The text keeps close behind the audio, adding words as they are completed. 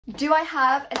Do I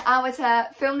have an hour to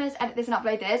film this, edit this and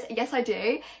upload this? Yes, I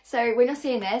do. So when you're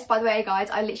seeing this, by the way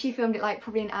guys, I literally filmed it like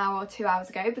probably an hour or 2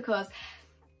 hours ago because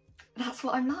that's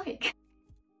what I'm like.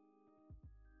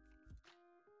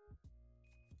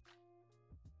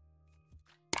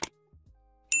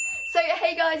 So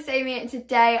hey guys, it's Amy and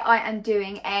today I am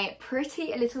doing a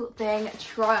Pretty Little Thing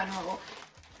try on haul.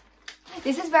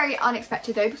 This is very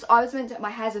unexpected though because I was meant to,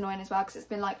 my hair's annoying as well because it's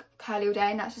been like curly all day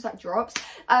and that's just like drops.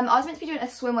 I was meant to be doing a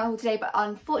swimwear haul today, but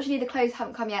unfortunately the clothes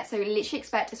haven't come yet, so literally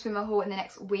expect a swimwear haul in the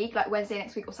next week, like Wednesday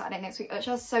next week or Saturday next week, which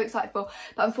I was so excited for.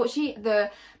 But unfortunately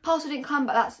the parcel didn't come,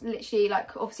 but that's literally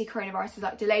like obviously coronavirus has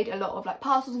like delayed a lot of like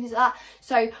parcels and things like that,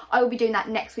 so I will be doing that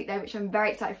next week though, which I'm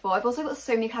very excited for. I've also got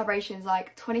so many collaborations.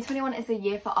 Like 2021 is the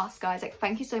year for us guys. Like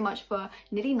thank you so much for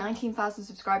nearly 19,000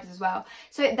 subscribers as well.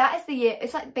 So that is the year,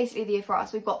 it's like basically the year for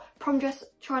us. We've got prom dress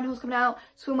try on hauls coming out,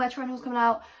 swimwear try on hauls coming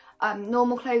out,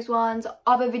 normal clothes ones,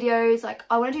 other videos. Like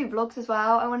I want to do vlogs as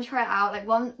well. I want to try it out,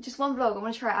 like just one vlog. I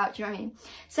want to try it out, do you know what I mean?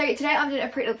 So today I'm doing a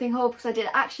Pretty Little Thing haul because I did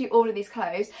actually order these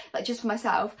clothes like just for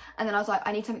myself, and then I was like,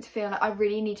 I need something to film. Like I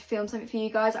really need to film something for you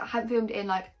guys. I haven't filmed in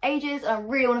like ages and I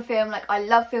really want to film. Like I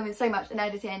love filming so much and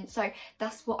editing, so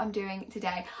that's what I'm doing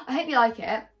today. I hope you like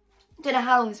it. Don't know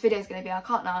how long this video is going to be, I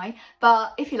can't lie,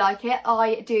 but if you like it,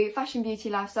 I do fashion,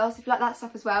 beauty, lifestyle, so if you like that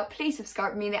stuff as well, please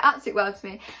subscribe to me. They're absolute world to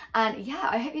me. And yeah,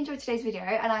 I hope you enjoyed today's video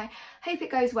and I hope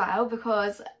it goes well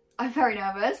because I'm very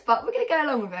nervous, but we're going to go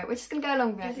along with it. We're just going to go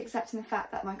along with it. Just accepting the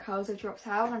fact that my curls have dropped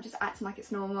out and I'm just acting like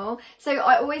it's normal. So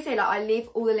I always say like I leave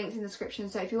all the links in the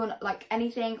description, so if you want like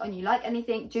anything and you like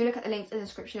anything, do look at the links in the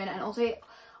description. And also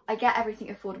I get everything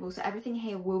affordable, so everything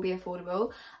here will be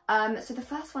affordable. So the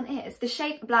first one is the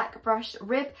Shape Black Brushed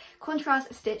Rib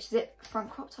Contrast Stitch Zip Front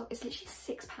Crop Top. It's literally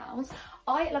 £6.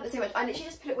 I love it so much. I literally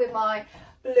just put it with my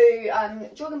blue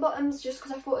jogging bottoms just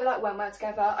because I thought it like went well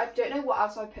together. I don't know what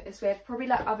else I'd put this with, probably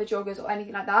like other joggers or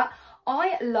anything like that.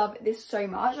 I love this so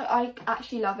much. Like, I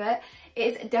actually love it.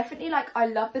 It is definitely like, I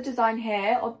love the design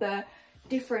here of the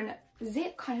different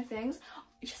zip kind of things.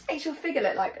 It just makes your figure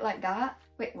look like that.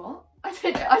 Wait, what? I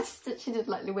don't know, I just literally did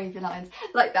like the wavy lines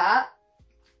like that.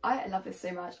 I love this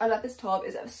so much. I love this top.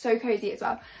 It's so cozy as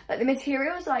well. Like the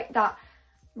material is like that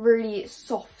really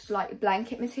soft like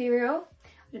blanket material.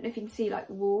 I don't know if you can see like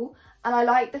wool. And I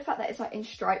like the fact that it's like in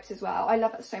stripes as well. I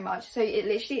love it so much. So it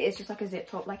literally is just like a zip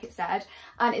top like it said.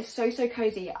 And it's so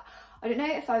cozy. I don't know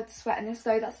if I would sweat in this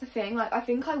though, that's the thing. Like I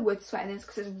think I would sweat in this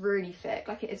because it's really thick,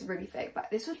 like it is really thick, but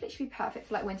this would literally be perfect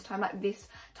for like winter time, like this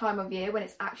time of year when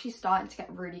it's actually starting to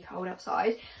get really cold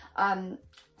outside. So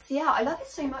yeah, I love it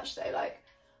so much though. Like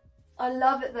I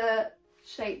love the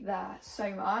shape there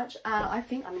so much, and I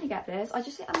think I'm gonna get this. I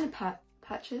just think I'm gonna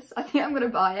purchase. I think I'm gonna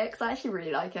buy it because I actually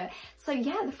really like it. So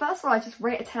yeah, the first one I just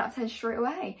rate a 10 out of 10 straight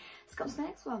away. Let's go on to the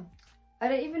next one. I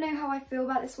don't even know how I feel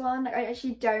about this one. Like I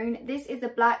actually don't. This is the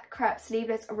black crepe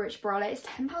sleeveless rich bralette. It's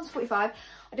 £10.45. I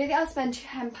don't think I'll spend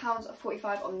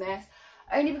 £10.45 on this,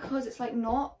 only because it's like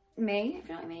not me, if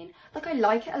you know what I mean. Like I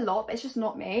like it a lot, but it's just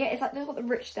not me. It's like they've got the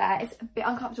rich there. It's a bit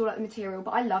uncomfortable like the material,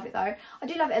 but I love it though. I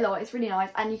do love it a lot. It's really nice,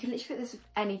 and you can literally put this with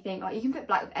anything. Like you can put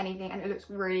black with anything and it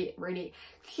looks really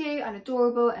cute and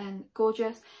adorable and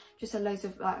gorgeous. Just loads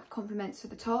of like compliments for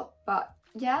the top. But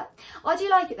yeah, I do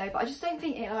like it though, but I just don't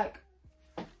think it like,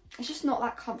 it's just not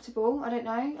that comfortable. I don't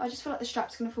know, I just feel like the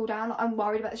strap's gonna fall down. Like, I'm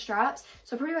worried about the straps,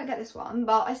 so I probably won't get this one,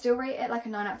 but I still rate it like a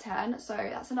 9 out of 10, so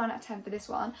that's a 9 out of 10 for this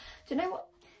one. Do you know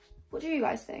what do you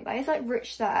guys think? Like it's like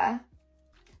rich there,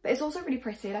 but it's also really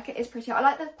pretty. Like it is pretty. I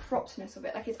like the croppedness of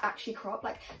it. Like it's actually cropped.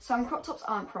 Like some crop tops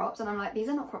aren't cropped and I'm like, these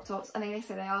are not crop tops, and then they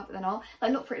say they are, but they're not.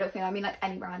 Like not Pretty Little Thing, I mean like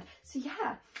any brand. So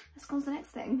yeah, let's go on to the next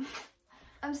thing.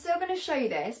 I'm still going to show you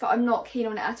this, but I'm not keen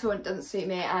on it at all and it doesn't suit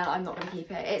me and I'm not going to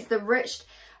keep it. It's the Rich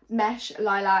Mesh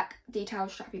Lilac Detailed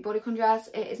Strappy Bodycon dress.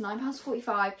 It is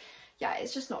 £9.45. Yeah,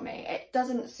 it's just not me. It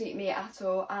doesn't suit me at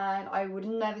all and I would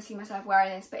never see myself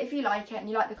wearing this. But if you like it and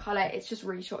you like the colour, it's just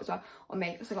really short as well on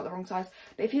me because I got the wrong size.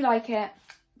 But if you like it,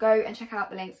 go and check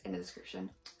out the links in the description.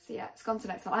 So yeah, let's go on to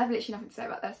the next one. I have literally nothing to say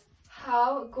about this.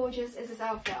 How gorgeous is this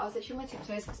outfit? I was literally on my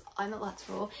tiptoes because I'm not that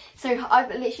tall. So I've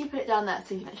literally put it down there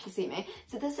so you can actually see me.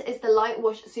 So this is the Light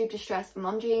Wash Super Distressed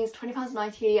Mum Jeans,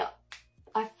 £20.90.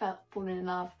 I felt falling in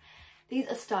love. These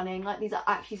are stunning, like these are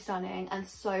actually stunning and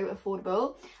so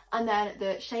affordable. And then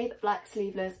the Shape Black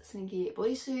Sleeveless Slinky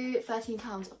Bodysuit,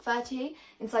 £13.30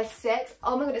 in size 6.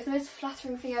 Oh my god, it's the most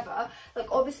flattering thing ever. Like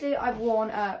obviously I've worn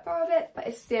a bra of it, but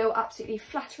it's still absolutely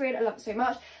flattering. I love it so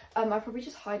much. I probably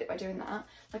just hide it by doing that,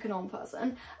 like a normal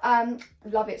person.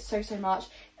 Love it so much.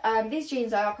 These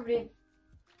jeans I probably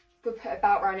would put a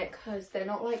belt around it because they're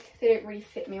not like, they don't really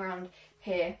fit me around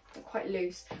here. They're quite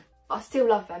loose. I still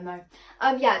love them though.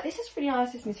 Yeah, this is really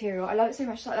nice, this material. I love it so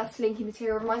much. It's like that slinky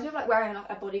material. It reminds me of like wearing like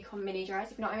a bodycon mini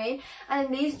dress, if you know what I mean.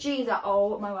 And these jeans are,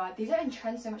 oh my word, these are in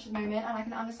trend so much at the moment, and I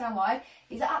can understand why.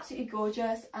 These are absolutely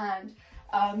gorgeous, and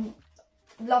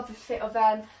love the fit of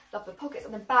them, love the pockets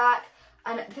on the back,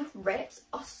 and the rips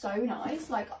are so nice.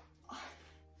 Like,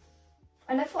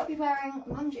 I never thought I'd be wearing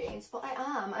mum jeans, but I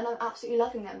am, and I'm absolutely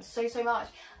loving them so much.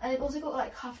 And they've also got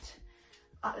like cuffed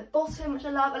at the bottom, which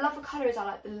I love. I love the colours. I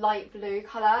like the light blue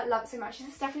colour. Love it so much. This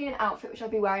is definitely an outfit which I'll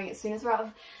be wearing as soon as we're out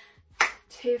of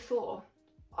tier 4.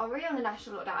 I'm really on the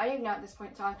national lockdown. I don't even know at this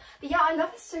point in time. But yeah, I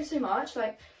love this so much.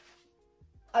 Like,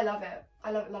 I love it.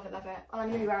 I love it. And I'm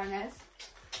going to be wearing this.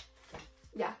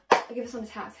 Yeah, I'll give this one a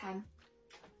 10 out of 10.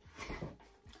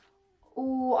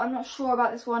 Oh, I'm not sure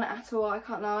about this one at all, I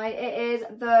can't lie. It is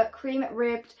the cream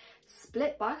ribbed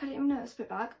split back. I didn't even know it was split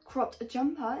back. Cropped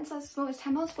jumper in size small. It's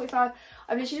 £10.45. I've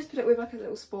literally just put it with like a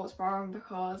little sports bra on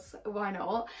because why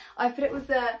not? I put it with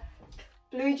the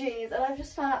blue jeans, and I've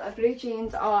just found out that blue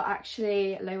jeans are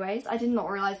actually low waist. I did not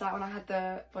realise that when I had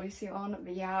the bodysuit on,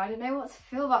 but yeah, I don't know what to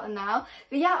feel about them now.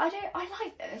 But yeah, I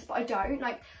like this, but I don't.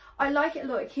 Like, I like it a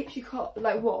lot. It keeps you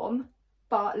like warm,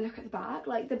 but look at the back.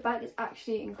 Like, the back is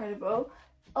actually incredible.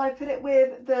 I put it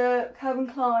with the Calvin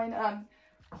Klein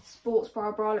sports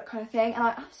bra look kind of thing, and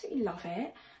I absolutely love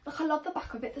it. Like, I love the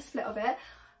back of it, the split of it.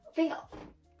 I think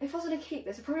if I was going to keep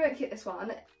this, I probably won't keep this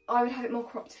one. I would have it more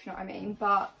cropped, if you know what I mean,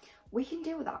 but we can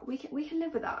deal with that. We can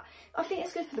live with that. I think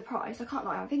it's good for the price, I can't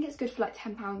lie. I think it's good for like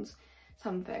 £10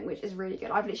 something, which is really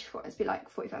good. I've literally forgotten. It's been like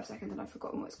 45 seconds and I've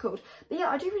forgotten what it's called. But yeah,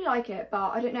 I do really like it,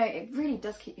 but I don't know, it really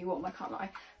does keep me warm, I can't lie.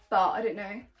 But I don't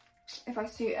know if I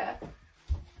suit it.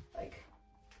 Like,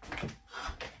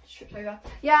 tripped over.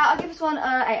 Yeah, I'll give this one 8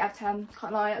 out of 10,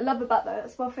 can't lie. I love the back though,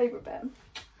 that's my favourite bit.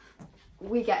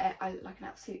 We get it, I look like an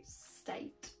absolute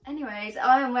state. Anyways,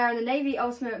 I am wearing the Navy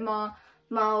Ultimate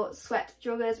Mile Sweat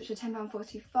joggers, which are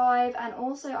 £10.45, and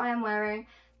also I am wearing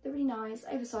the really nice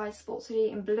oversized sports hoodie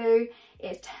in blue.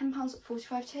 It's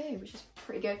 £10.45 too, which is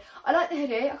pretty good. I like the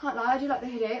hoodie, I can't lie, I do like the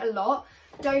hoodie a lot.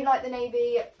 Don't like the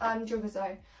navy joggers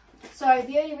though. So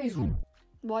the only reason...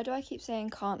 Why do I keep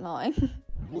saying can't lie?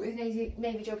 With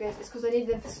navy joggers, it's because I need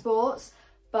them for sports,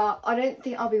 but I don't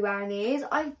think I'll be wearing these.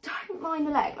 I don't mind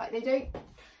the leg, like they don't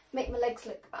make my legs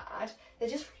look bad. They're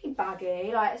just really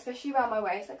baggy, like especially around my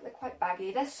waist, like they're quite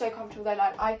baggy. They're so comfortable though,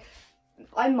 like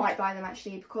I might buy them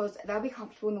actually because they'll be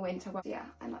comfortable in the winter. But yeah,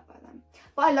 I might buy them.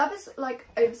 But I love this like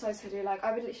oversized hoodie. Like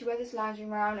I would literally wear this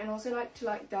lounging around, and also like to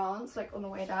like dance like on the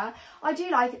way there. I do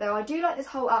like it though. I do like this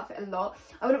whole outfit a lot.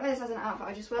 I wouldn't wear this as an outfit.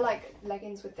 I just wear like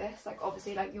leggings with this. Like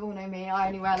obviously, like you all know me, I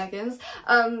only wear leggings.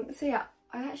 So yeah.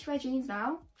 I actually wear jeans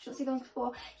now. Should not see those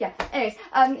before. Yeah, anyways,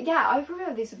 yeah, I would probably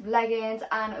wear these with leggings,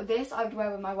 and this I would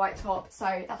wear with my white top,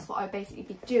 so that's what I would basically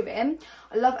be doing.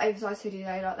 I love oversized hoodies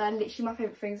though, like they're literally my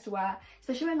favourite things to wear,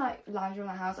 especially when like lounging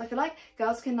around the house. I feel like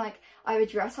girls can like either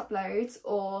dress up loads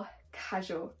or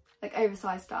casual, like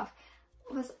oversized stuff.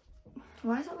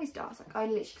 Why is it always dark? Like I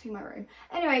literally clean my room.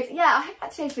 Anyways, yeah, I hope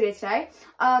that's today's video today.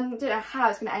 Don't know how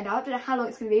it's going to end up, don't know how long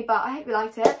it's going to be, but I hope you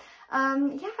liked it.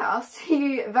 Yeah, I'll see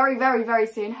you very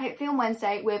soon, hopefully on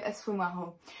Wednesday, with a swimwear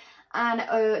haul. And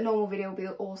a normal video will be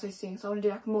also soon, so I want to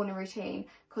do like a morning routine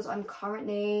because I'm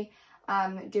currently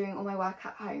doing all my work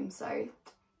at home, so it'll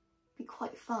be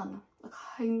quite fun, like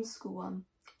a homeschool one.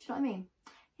 Do you know what I mean?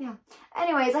 Yeah.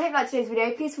 Anyways, I hope you liked today's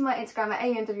video. Please follow my Instagram at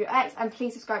heyyaaaa, and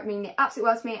please subscribe, meaning the absolute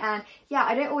world to me. And yeah,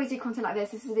 I don't always do content like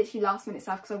this. This is literally last minute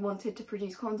stuff because I wanted to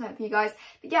produce content for you guys.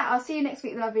 But yeah, I'll see you next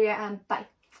week with another video, and bye.